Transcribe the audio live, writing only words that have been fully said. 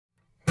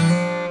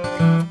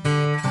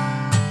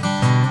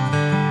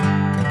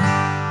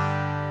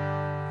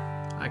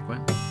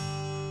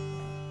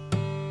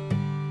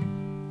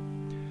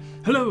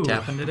Hello.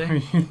 Tapping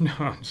today? No,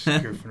 I'm just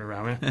goofing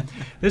around, man.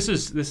 This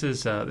is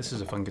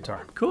a fun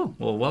guitar. Cool.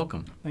 Well,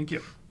 welcome. Thank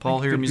you. Paul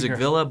here, Good to be Music here.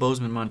 Villa,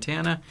 Bozeman,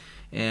 Montana,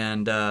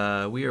 and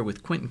we are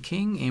with Quentin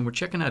King, and we're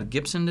checking out a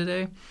Gibson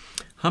today,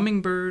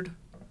 Hummingbird,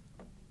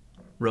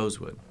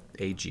 Rosewood,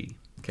 AG.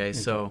 Okay,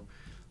 so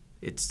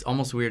it's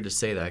almost weird to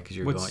say that because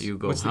you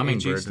go what's the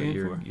Hummingbird, AG stand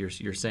for?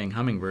 you're saying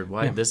Hummingbird.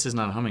 Why? Yeah. This is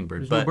not a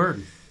Hummingbird. There's But no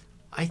bird.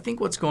 I think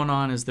what's going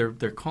on is they're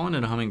calling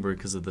it a Hummingbird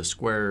because of the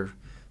square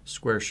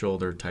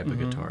shoulder type of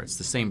guitar. It's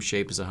the same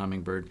shape as a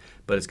Hummingbird,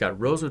 but it's got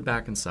rosewood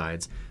back and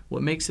sides.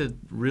 What makes it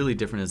really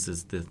different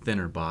is the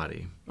thinner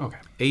body. Okay.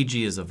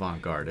 AG is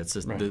Avant Garde. It's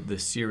Right. the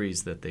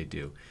series that they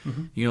do.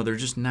 You know, they're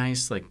just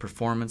nice, like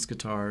performance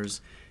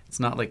guitars. It's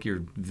not like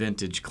your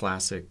vintage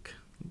classic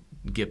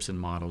Gibson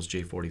models,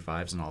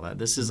 J45s and all that.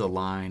 This is a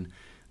line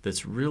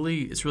that's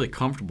really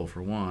comfortable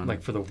for one.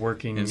 Like for the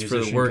working And it's for the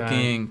musician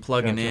working, guy.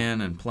 plugging Gotcha.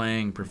 in and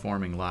playing,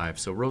 performing live.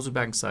 So rosewood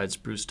back and side,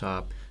 spruce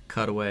top,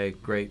 Cutaway,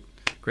 great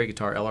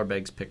guitar. LR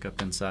Beggs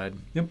pickup inside.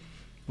 Yep.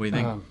 What do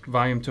you think?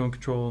 Volume, tone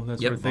control, that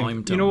sort of thing.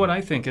 volume, You know tone. what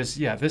I think is,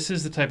 this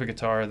is the type of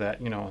guitar that,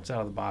 it's out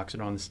of the box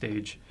and on the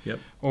stage. Yep.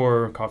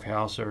 Or a coffee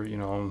house or,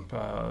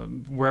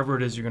 wherever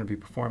it is you're going to be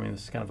performing.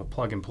 This is kind of a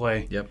plug and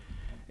play Yep.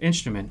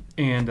 instrument.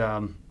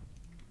 And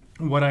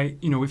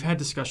we've had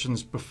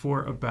discussions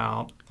before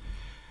about,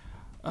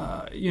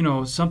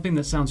 something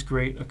that sounds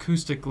great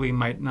acoustically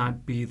might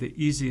not be the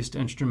easiest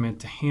instrument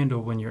to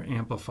handle when you're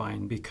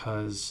amplifying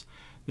because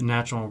the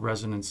natural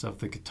resonance of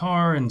the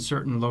guitar and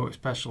certain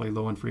especially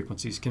low end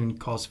frequencies can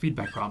cause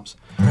feedback problems.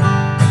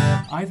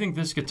 I think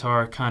this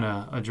guitar kind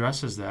of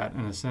addresses that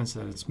in a sense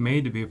that it's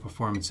made to be a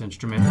performance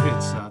instrument.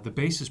 It's the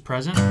bass is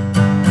present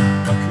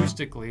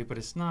acoustically, but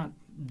it's not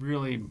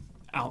really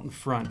out in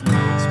front. It's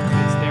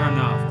there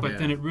enough, but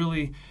then it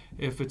really,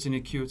 if it's in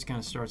EQ, it kind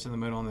of starts in the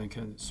middle and then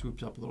kind of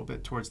swoops up a little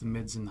bit towards the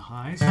mids and the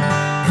highs.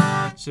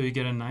 So you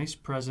get a nice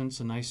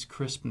presence, a nice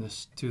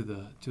crispness to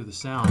the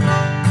sound.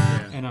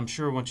 And I'm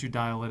sure once you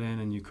dial it in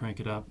and you crank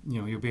it up,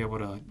 you'll be able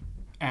to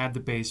add the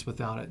bass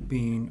without it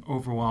being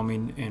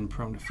overwhelming and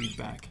prone to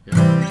feedback.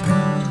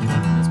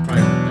 That's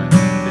probably what that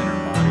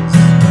thinner body's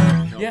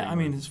helping Yeah, I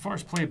mean, with. as far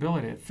as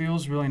playability, it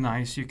feels really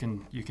nice. You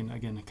can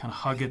again kind of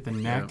hug it. The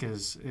neck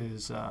is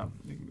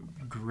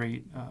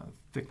great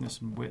thickness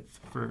and width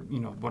for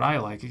what I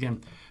like.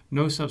 Again,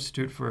 no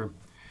substitute for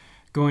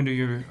going to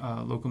your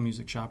local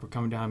music shop or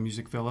coming down to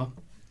Music Villa,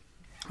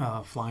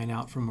 flying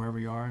out from wherever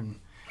you are and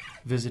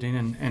visiting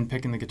and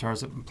picking the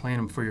guitars up and playing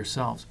them for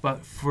yourselves.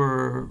 But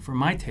for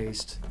my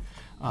taste,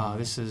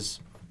 this is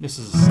a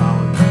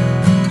solid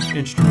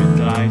instrument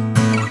that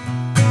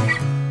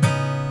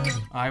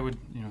I would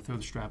throw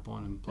the strap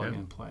on and plug in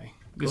and play.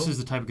 This is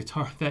the type of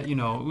guitar that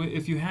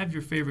if you have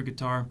your favorite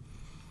guitar,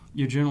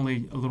 you're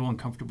generally a little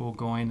uncomfortable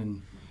going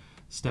and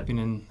stepping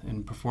in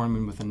and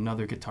performing with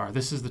another guitar.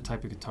 This is the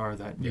type of guitar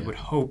that you would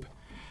hope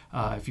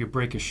if you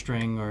break a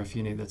string or if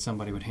you need that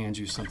somebody would hand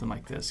you something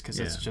like this because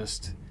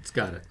it's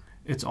got it.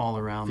 It's all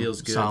around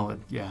Feels good.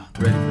 solid. Yeah.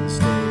 Ready for the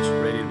stage,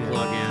 ready to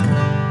plug in.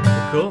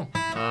 Well, cool.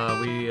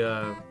 We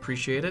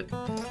appreciate it.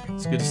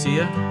 It's good to see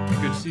you.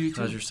 Good to see you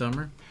too. How's your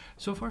summer?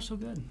 So far, so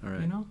good. All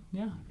right.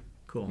 Yeah.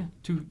 Cool.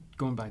 Yeah.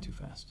 Going by too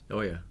fast.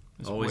 Oh, yeah.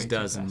 It's Always way too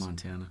does in fast.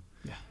 Montana.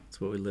 Yeah. That's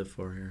what we live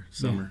for here.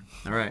 Summer.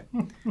 All right.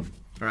 All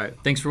right.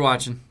 Thanks for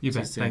watching. You See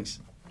bet. soon. Thanks.